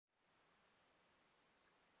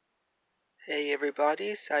Hey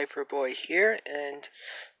everybody, Cypher Boy here, and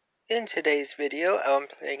in today's video I'm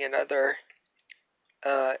playing another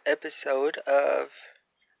episode of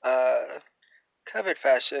Covet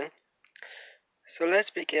Fashion. So let's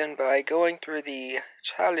begin by going through the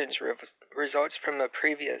challenge results from the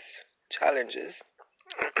previous challenges.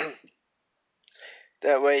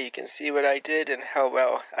 That way you can see what I did and how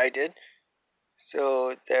well I did.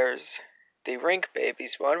 So there's the Rink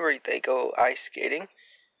Babies one where they go ice skating.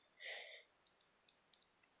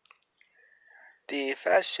 The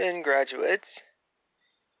Fashion Graduates,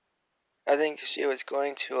 I think she was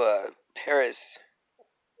going to a Paris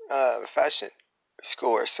fashion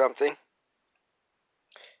school or something,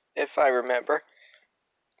 if I remember.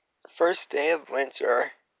 First day of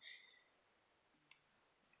winter.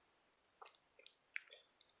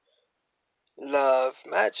 Love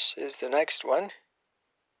match is the next one.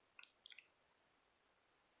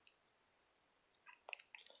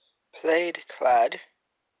 Plaid clad.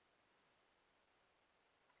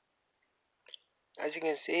 As you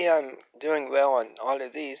can see, I'm doing well on all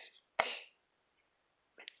of these.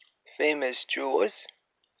 Famous jewels.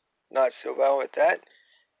 Not so well with that.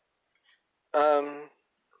 That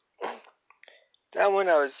one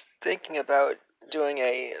I was thinking about doing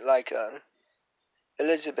a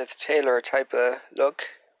Elizabeth Taylor type of look,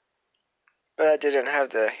 but I didn't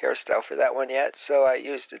have the hairstyle for that one yet, so I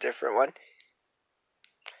used a different one.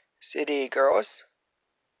 City Girls.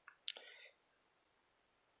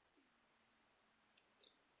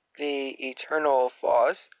 The Eternal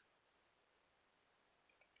Falls.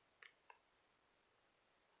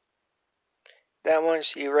 That one,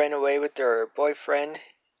 she ran away with her boyfriend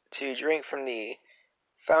to drink from the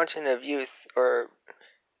Fountain of Youth, or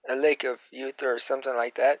a Lake of Youth, or something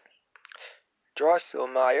like that.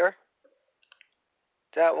 Drosselmeyer.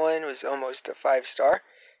 That one was almost a 5-star,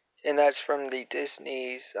 and that's from the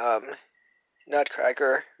Disney's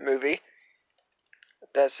Nutcracker movie.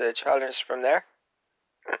 That's a challenge from there.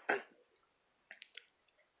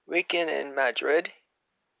 Weekend in Madrid.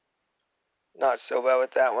 Not so well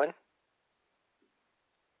with that one.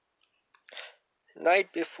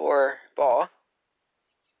 Night before ball.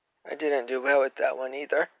 I didn't do well with that one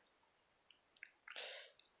either.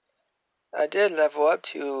 I did level up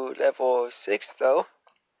to level 6 though.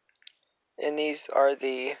 And these are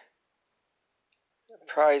the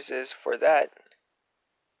prizes for that.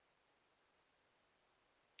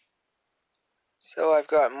 So I've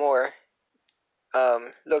got more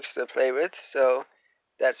looks to play with, so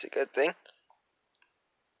that's a good thing.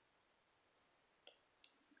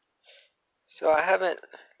 So I haven't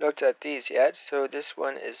looked at these yet, so this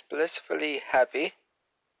one is Blissfully Happy.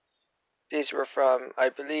 These were from, I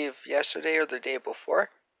believe, yesterday or the day before.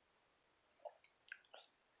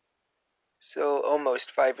 So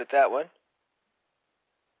almost 5 with that one.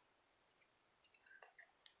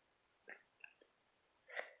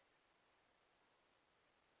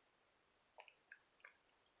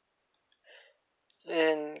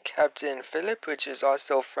 And Captain Philip, which is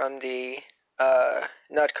also from the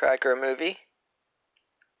Nutcracker movie.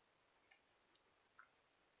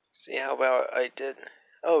 See how well I did.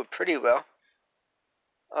 Oh, pretty well.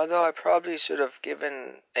 Although I probably should have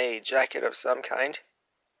given a jacket of some kind.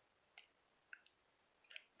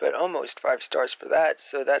 But almost 5 stars for that,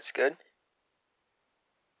 so that's good.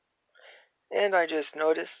 And I just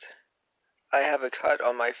noticed I have a cut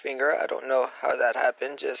on my finger. I don't know how that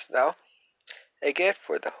happened just now. A gift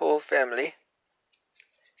for the whole family.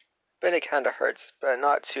 But it kinda hurts, but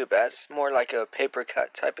not too bad. It's more like a paper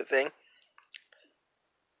cut type of thing.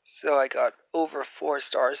 So I got over 4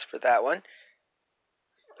 stars for that one.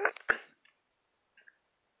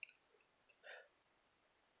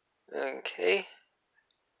 Okay.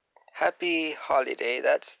 Happy Holiday.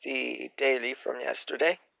 That's the daily from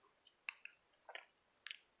yesterday.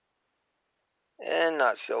 And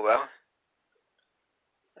not so well.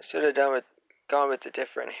 I should have gone with a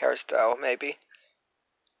different hairstyle, maybe.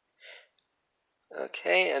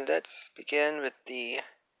 Okay, and let's begin with the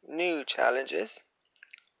new challenges.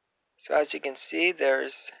 So as you can see,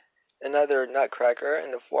 there's another Nutcracker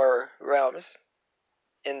in the 4 realms.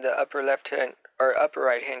 In the upper left hand or upper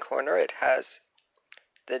right hand corner, it has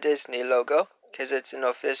the Disney logo because it's an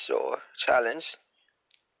official challenge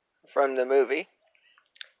from the movie.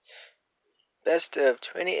 Best of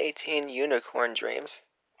 2018 Unicorn Dreams.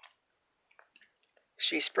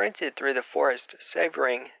 She sprinted through the forest,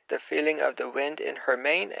 savoring the feeling of the wind in her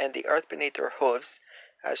mane and the earth beneath her hooves.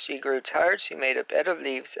 As she grew tired, she made a bed of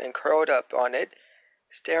leaves and curled up on it.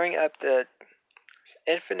 Staring up the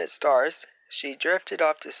infinite stars, she drifted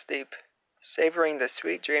off to sleep, savoring the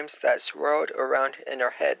sweet dreams that swirled around in her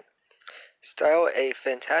head. Style a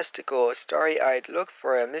fantastical, starry-eyed look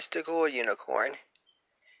for a mystical unicorn.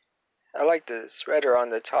 I like the sweater on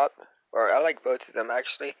the top, or I like both of them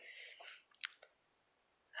actually.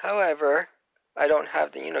 However, I don't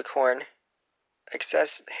have the unicorn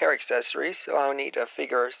hair accessory, so I'll need to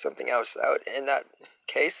figure something else out in that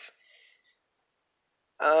case.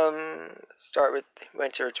 Start with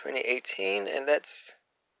winter 2018, and let's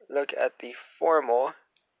look at the formal.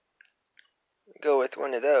 Go with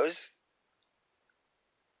one of those.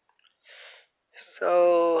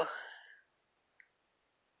 So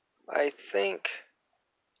I think,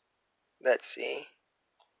 let's see.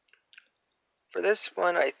 For this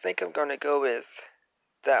one, I think I'm going to go with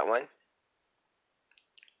that one.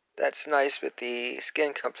 That's nice with the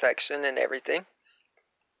skin complexion and everything.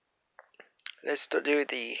 Let's do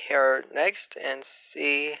the hair next and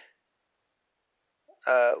see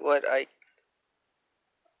what I...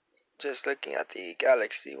 Just looking at the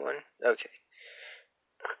Galaxy one. Okay.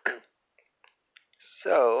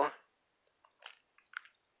 So,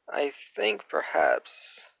 I think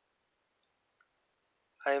perhaps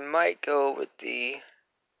I might go with the...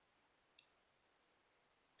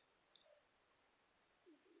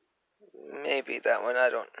 Maybe that one, I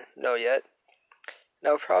don't know yet.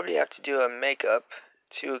 Now I'll probably have to do a makeup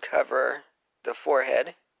to cover the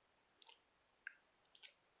forehead.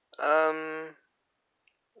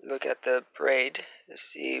 Look at the braid to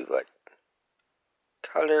see what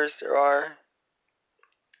colors there are.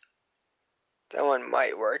 That one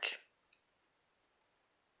might work.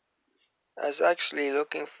 I was actually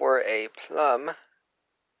looking for a plum,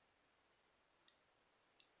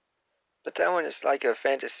 but that one is like a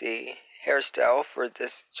fantasy hairstyle for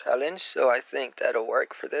this challenge, so I think that'll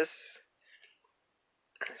work for this.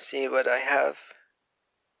 Let's see what I have.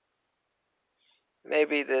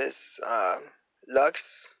 Maybe this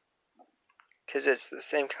Lux, because it's the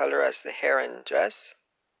same color as the hair and dress.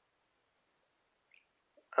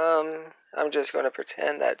 I'm just going to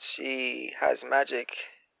pretend that she has magic.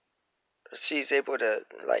 She's able to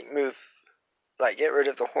like move, like get rid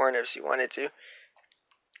of the horn if she wanted to.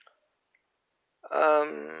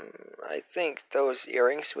 I think those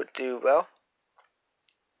earrings would do well.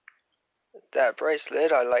 That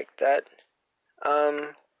bracelet, I like that.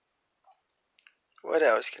 What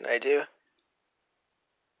else can I do?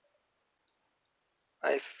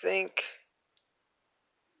 I think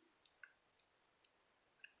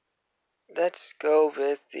let's go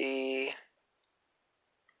with the...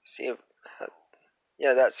 See,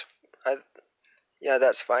 yeah, that's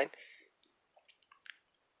that's fine.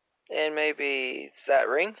 And maybe that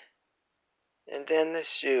ring. And then the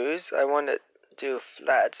shoes, I want to do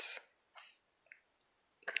flats.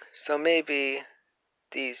 So maybe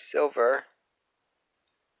these silver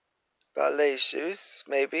ballet shoes,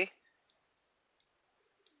 maybe.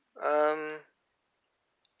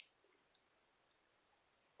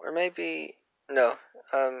 Or maybe, no,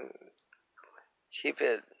 keep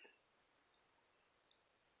it,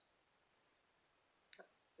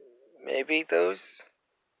 maybe those.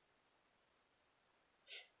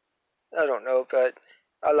 I don't know, but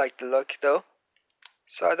I like the look though.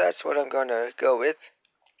 So that's what I'm gonna go with.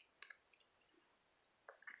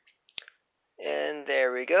 And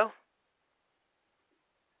there we go.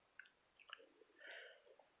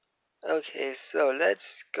 Okay, so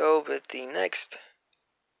let's go with the next.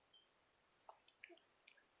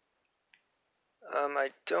 I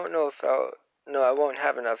don't know if no, I won't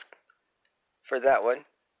have enough for that one.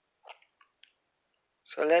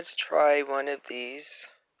 So let's try one of these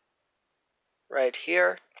right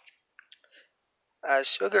here. As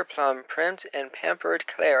Sugar Plum primped and pampered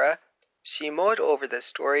Clara, she mulled over the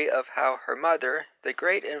story of how her mother, the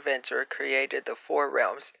great inventor, created the four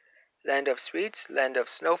realms: land of sweets, land of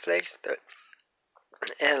snowflakes,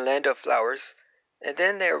 and land of flowers. And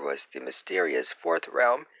then there was the mysterious fourth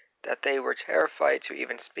realm that they were terrified to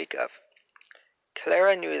even speak of.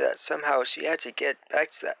 Clara knew that somehow she had to get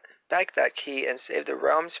back that key and save the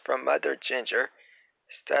realms from Mother Ginger.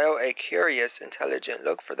 Style a curious, intelligent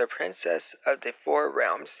look for the Princess of the Four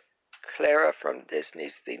Realms, Clara from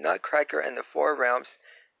Disney's The Nutcracker and the Four Realms,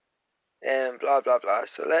 and blah blah blah.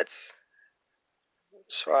 So let's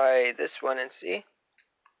try this one and see.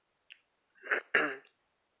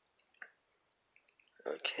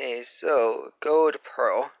 Okay, so gold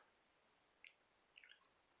pearl.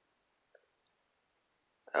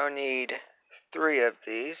 I'll need 3 of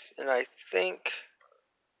these, and I think,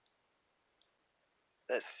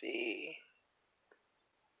 let's see,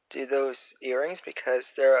 do those earrings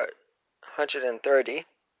because they're 130,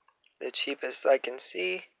 the cheapest I can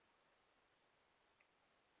see.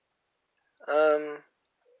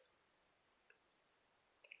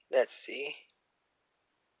 Let's see.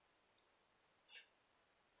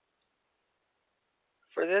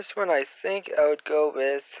 For this one, I think I would go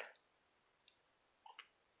with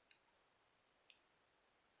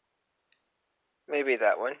maybe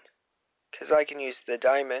that one, because I can use the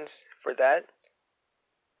diamonds for that.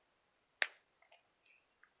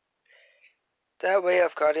 That way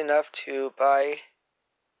I've got enough to buy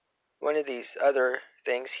one of these other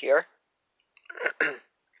things here.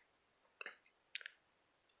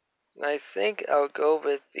 And I think I'll go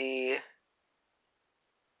with these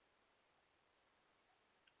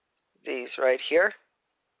right here.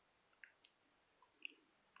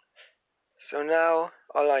 So now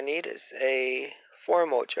all I need is a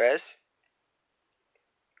formal dress.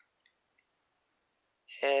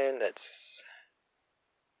 And let's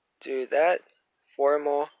do that.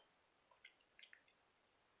 Formal.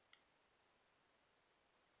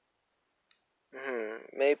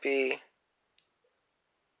 Maybe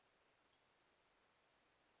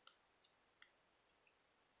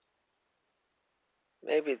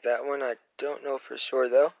that one. I don't know for sure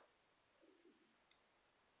though.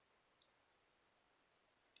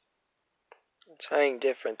 I'm trying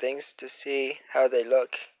different things to see how they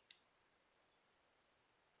look.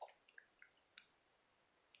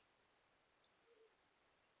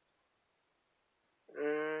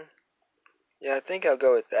 Yeah, I think I'll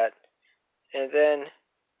go with that. And then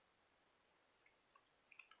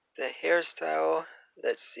the hairstyle,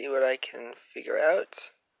 let's see what I can figure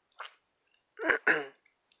out.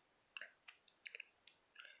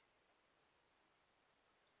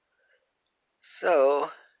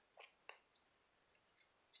 So,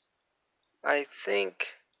 I think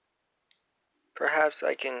perhaps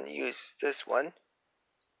I can use this one.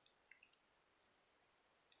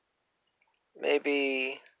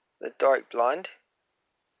 Maybe the dark blonde.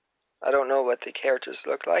 I don't know what the characters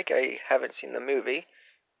look like. I haven't seen the movie.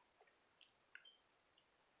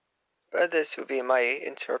 But this would be my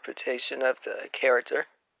interpretation of the character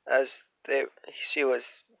as she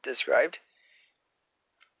was described.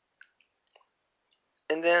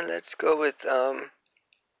 And then let's go with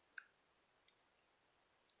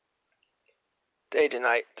day to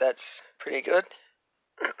night. That's pretty good.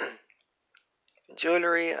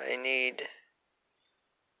 Jewelry, I need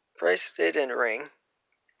bracelet and ring.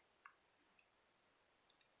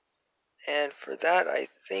 And for that, I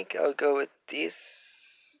think I'll go with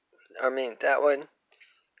that one.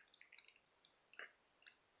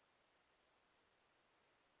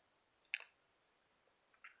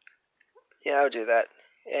 Yeah, I'll do that.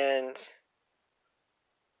 And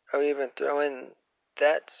I'll even throw in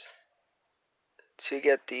that to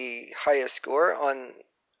get the highest score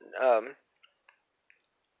um,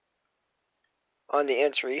 on the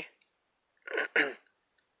entry.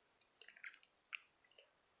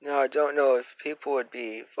 Now, I don't know if people would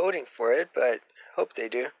be voting for it, but hope they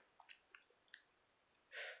do.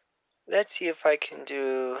 Let's see if I can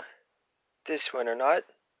do this one or not.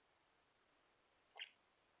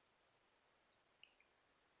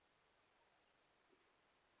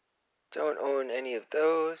 Don't own any of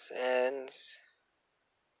those, and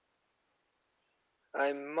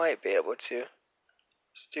I might be able to.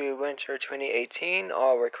 Let's do winter 2018,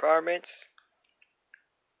 all requirements.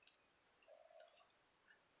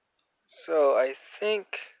 So I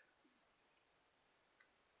think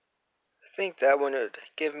that one would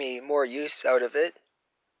give me more use out of it.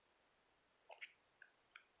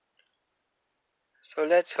 So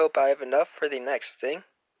let's hope I have enough for the next thing.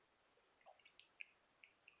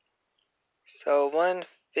 So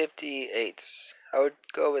 158. I would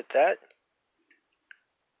go with that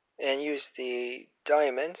and use the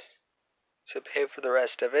diamonds to pay for the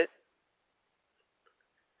rest of it.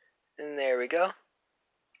 And there we go.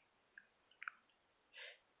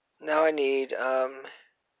 Now I need I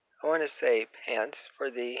want to say pants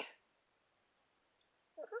for the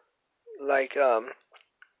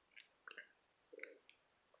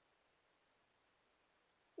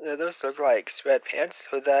those look like sweatpants,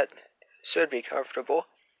 so that should be comfortable.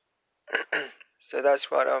 So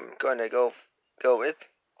that's what I'm going to go with.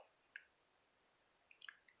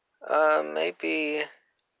 Maybe,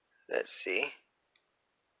 let's see.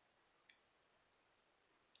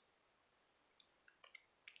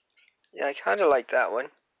 Yeah, I kind of like that one.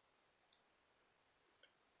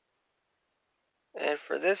 And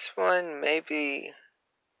for this one, maybe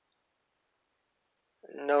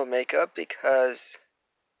no makeup because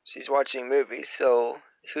she's watching movies, so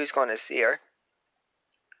who's going to see her?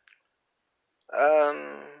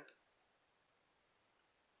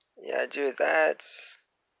 Yeah, do that.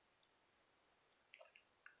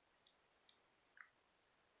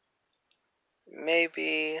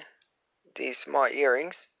 Maybe these small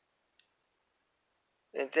earrings.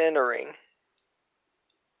 and then a ring.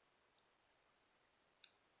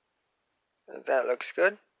 That looks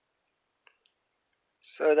good.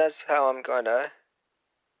 So that's how I'm gonna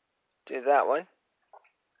do that one.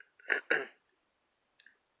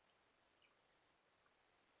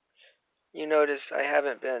 You notice I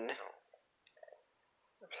haven't been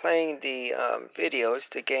playing the videos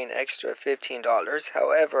to gain extra $15.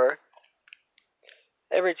 However,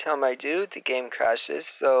 every time I do, the game crashes,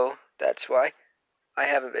 so that's why I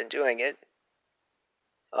haven't been doing it.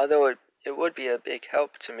 Although it would be a big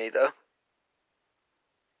help to me though.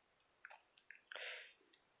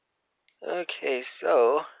 Okay,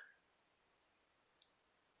 so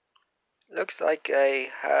looks like I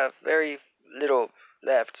have very little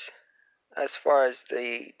left as far as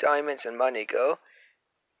the diamonds and money go.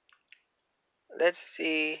 Let's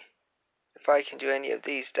see if I can do any of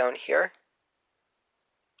these down here.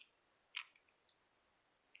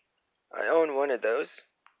 I own one of those.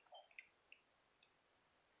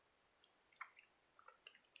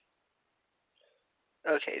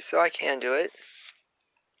 Okay, so I can do it.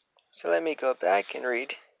 So let me go back and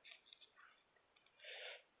read.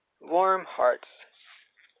 Warm hearts.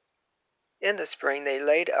 In the spring, they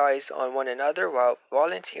laid eyes on one another while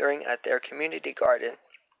volunteering at their community garden.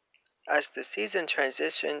 As the season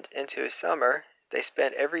transitioned into summer, they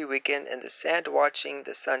spent every weekend in the sand watching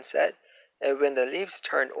the sunset, and when the leaves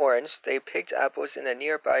turned orange, they picked apples in a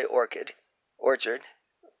nearby orchard.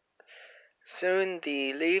 Soon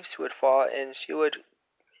the leaves would fall, and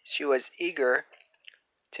she was eager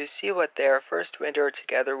to see what their first winter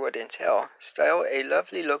together would entail. Style a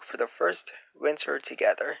lovely look for the first winter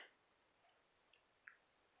together.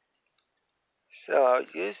 So I'll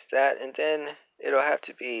use that, and then it'll have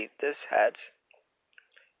to be this hat,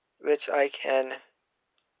 which I can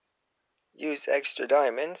use extra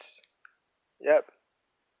diamonds. Yep.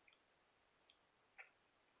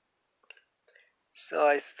 So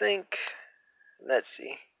I think, let's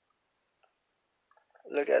see.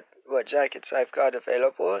 Look at what jackets I've got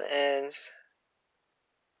available, and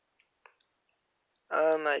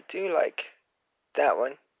I do like that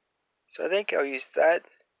one. So I think I'll use that,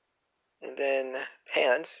 and then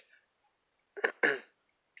pants.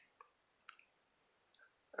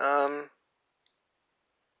 um,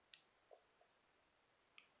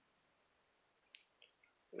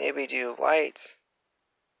 maybe do white.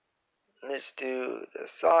 Let's do the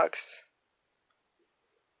socks,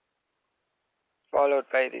 followed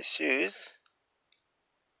by the shoes.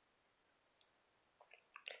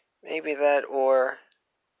 Maybe that, or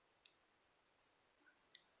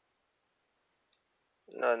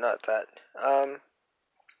no, not that.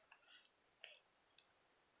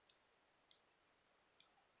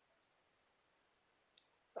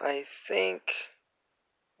 I think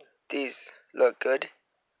these look good.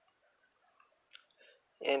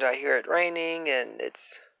 And I hear it raining, and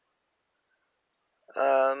it's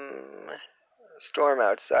storm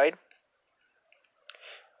outside.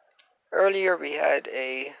 Earlier we had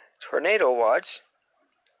a tornado watch,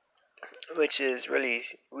 which is really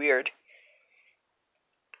weird.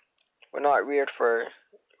 Well, not weird for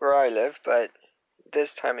where I live, but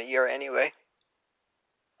this time of year anyway.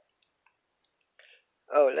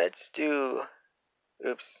 Oh,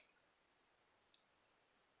 oops.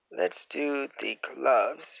 Let's do the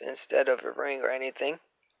gloves instead of a ring or anything.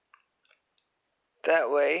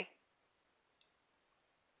 That way,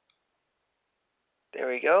 there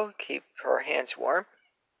we go, keep her hands warm.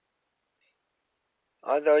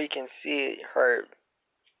 Although you can see her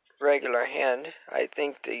regular hand, I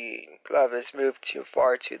think the glove is moved too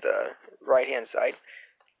far to the right hand side.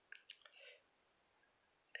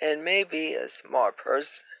 And maybe a small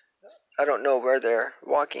purse. I don't know where they're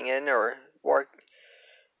walking in or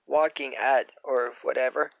walking at or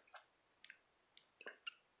whatever.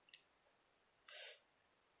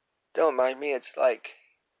 Don't mind me, it's like,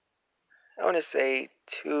 I want to say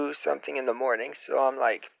 2 something in the morning, so I'm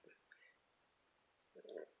like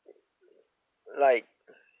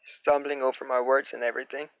stumbling over my words and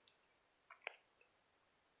everything.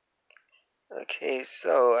 Okay,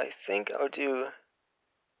 so I think I'll do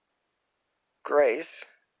Grace,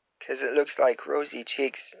 because it looks like rosy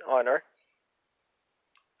cheeks on her.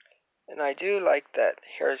 And I do like that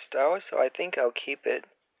hairstyle, so I think I'll keep it.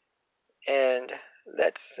 And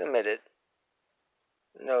let's submit it.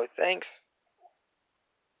 No thanks.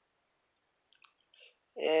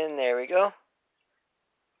 And there we go.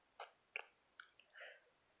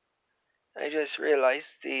 I just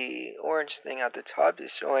realized the orange thing at the top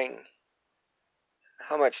is showing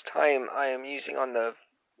how much time I am using on the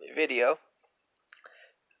video.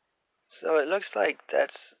 So it looks like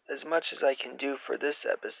that's as much as I can do for this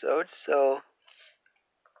episode. So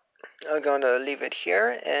I'm going to leave it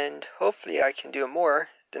here, and hopefully I can do more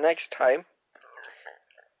the next time.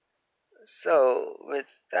 So, with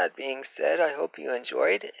that being said, I hope you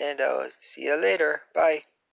enjoyed, and I'll see you later. Bye.